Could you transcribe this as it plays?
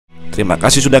Terima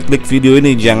kasih sudah klik video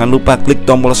ini. Jangan lupa klik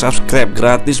tombol subscribe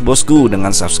gratis bosku.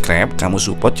 Dengan subscribe kamu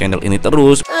support channel ini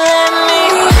terus.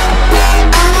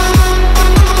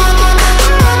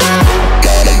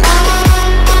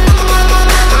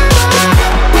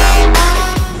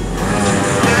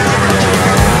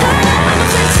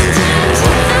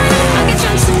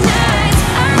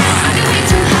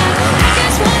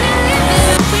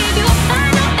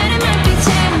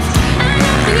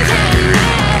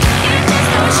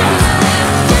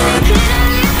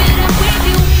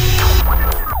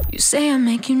 Say I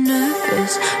make you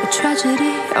nervous, a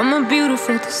tragedy, I'm a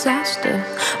beautiful disaster,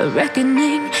 a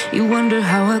reckoning, you wonder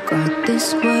how I got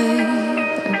this way.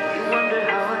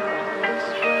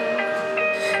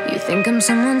 You think I'm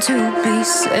someone to be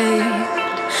saved,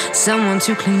 someone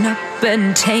to clean up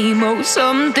and tame. Oh,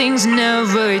 some things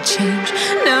never change,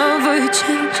 never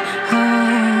change.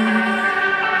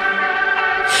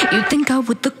 You think I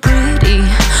would look pretty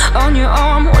on your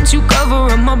arm once you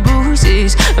cover up my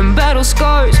bruises and battle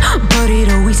scars, but it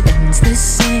always ends the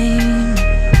same.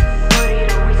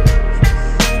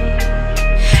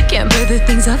 Can't bear the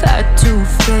things I've had to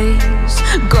face,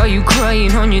 got you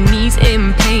crying on your knees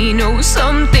in pain. Oh,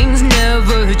 some things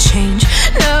never change,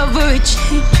 never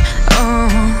change.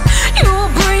 Oh, you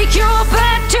break your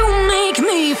back to make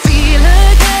me feel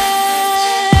again.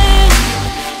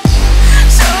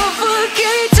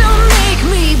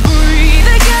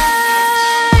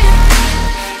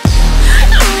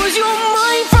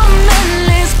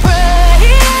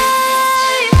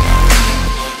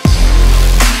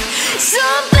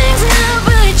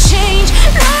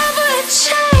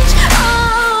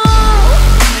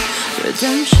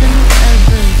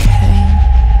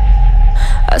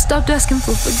 I stopped asking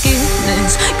for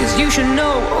forgiveness, cause you should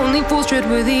know only fools tread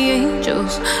where the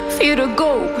angels fear to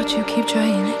go, but you keep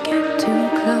trying to get too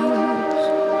close.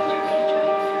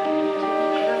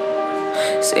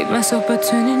 Save myself by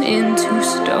turning into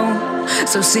stone,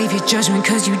 so save your judgment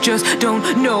cause you just don't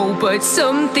know. But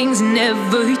some things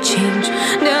never change,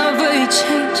 never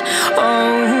change.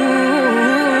 Oh,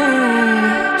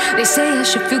 they say I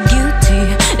should feel guilty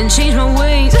and change my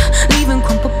ways, leaving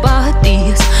crumpled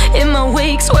bodies in my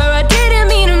wake. Swear I didn't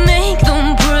mean to make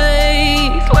them break,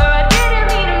 swear I didn't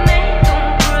mean to make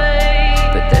them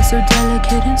break. But they're so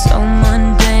delicate and so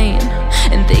mundane,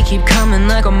 and they keep coming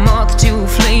like a moth to a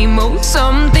flame. Oh,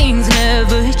 some things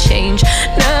never change,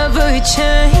 never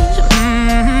change.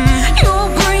 You'll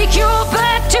break your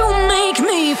back to make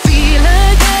me feel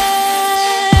again.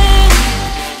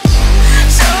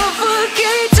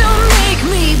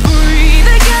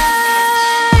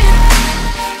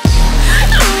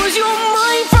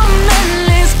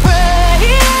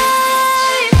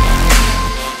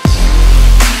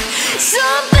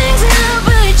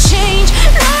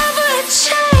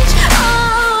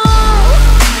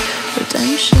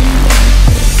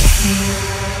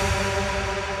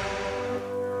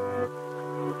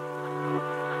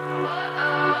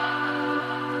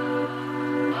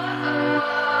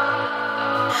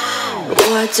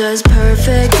 What does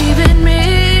perfect even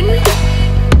mean?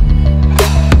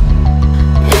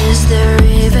 Is there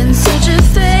even such a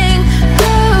thing?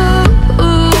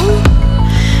 Ooh,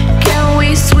 can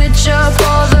we switch up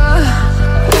all the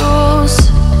rules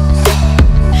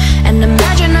and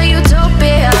imagine a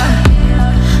utopia?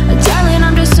 Darling,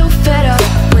 I'm just so fed up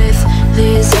with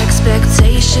these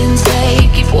expectations. They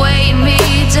keep weighing me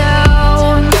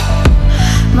down.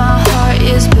 My heart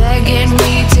is begging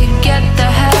me to get the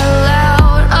hell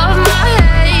out of my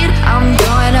head.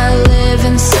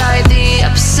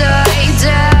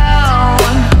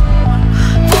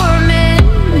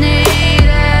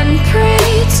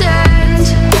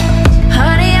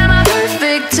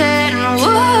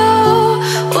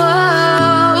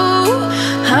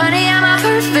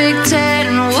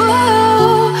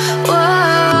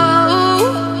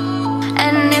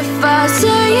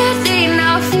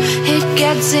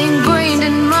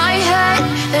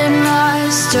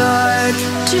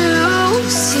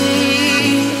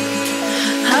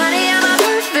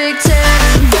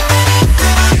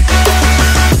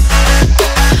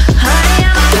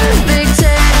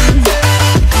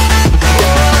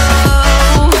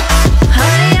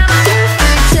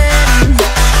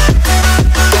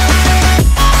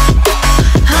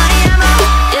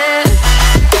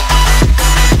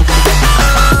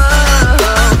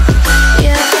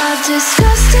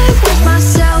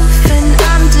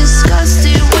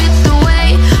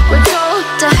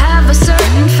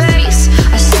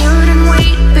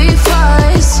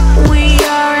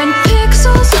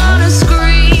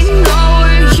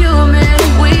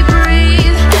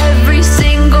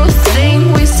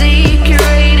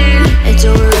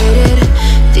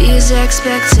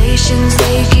 expectations,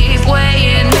 they keep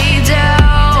weighing me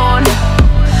down.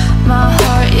 My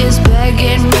heart is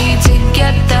begging me to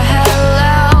get the hell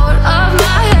out of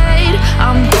my head.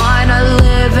 I'm gonna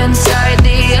live inside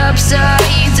the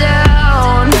upside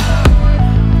down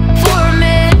for a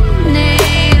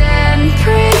minute and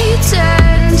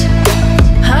pretend,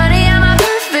 honey, I'm a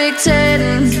perfect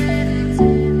 10.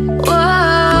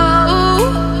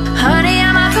 Whoa, honey,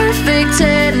 I'm a perfect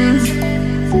 10.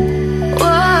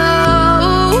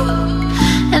 Whoa,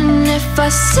 and if I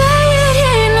say it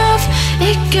enough,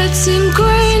 it gets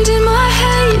ingrained in my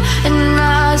head, and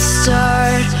I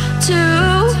start to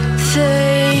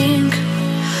think,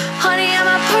 honey, I'm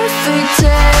a perfect 10.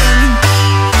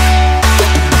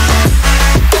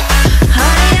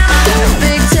 Honey, I'm a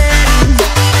perfect 10.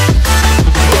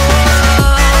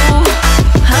 Whoa,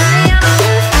 honey, I'm a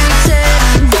perfect 10.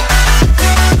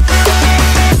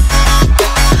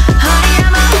 Honey,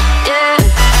 I'm a, yeah.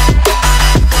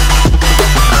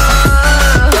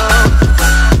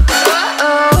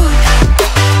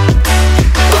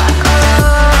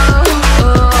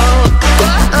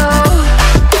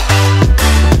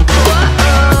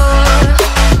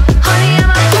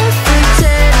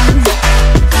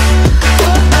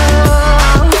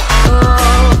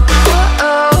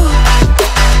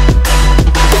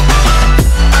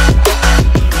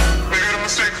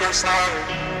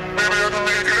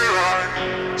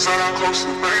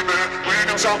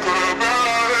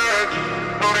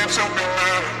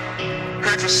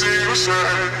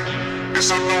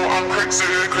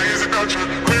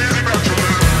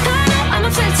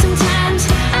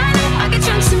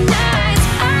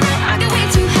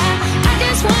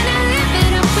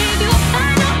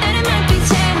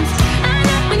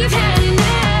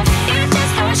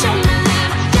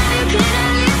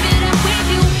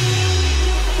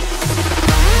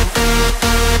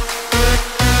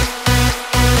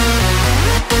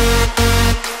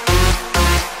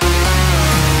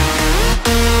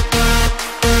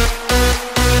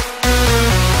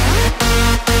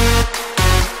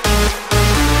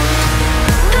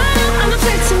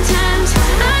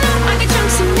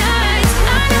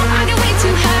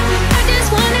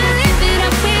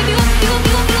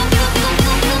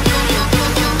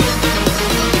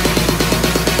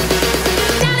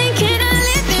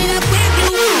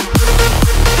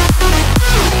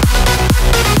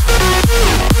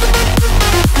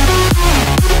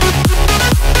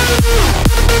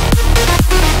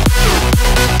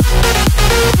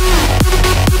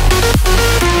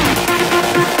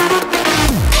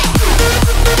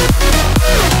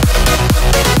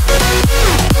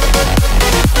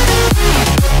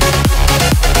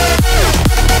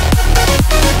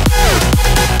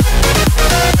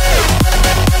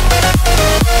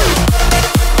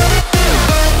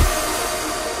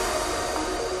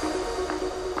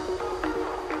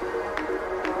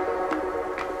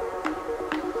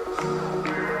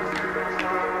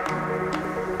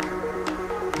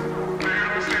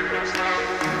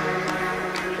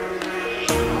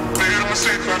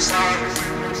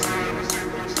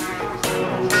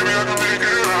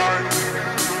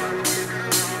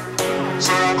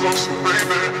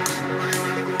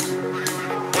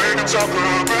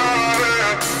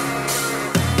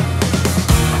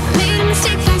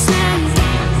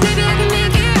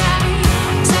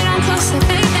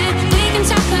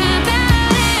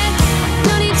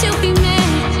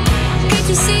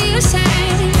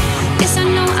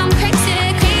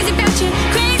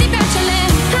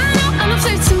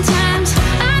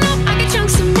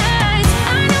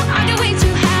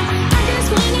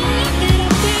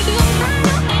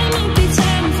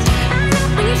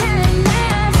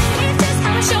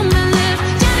 Show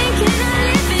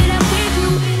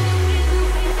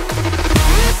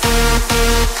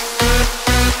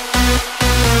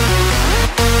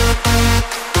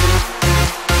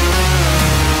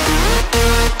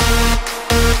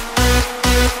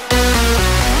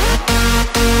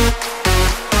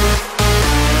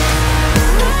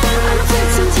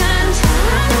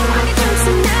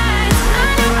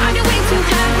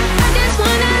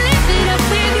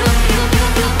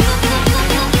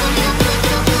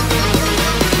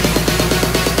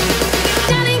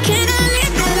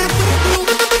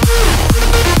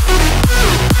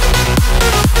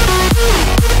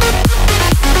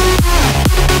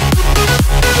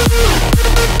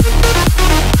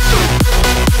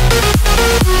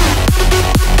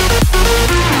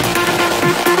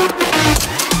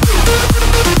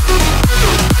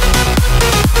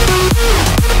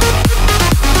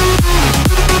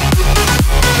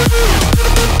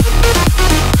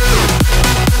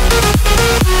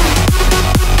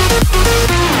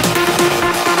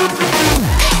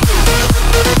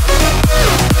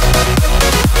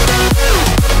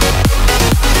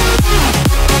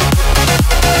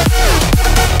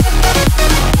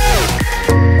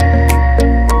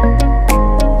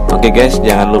Oke guys,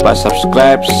 jangan lupa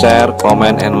subscribe, share,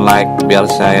 comment, and like biar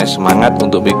saya semangat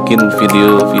untuk bikin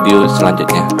video-video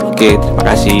selanjutnya. Oke, terima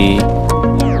kasih.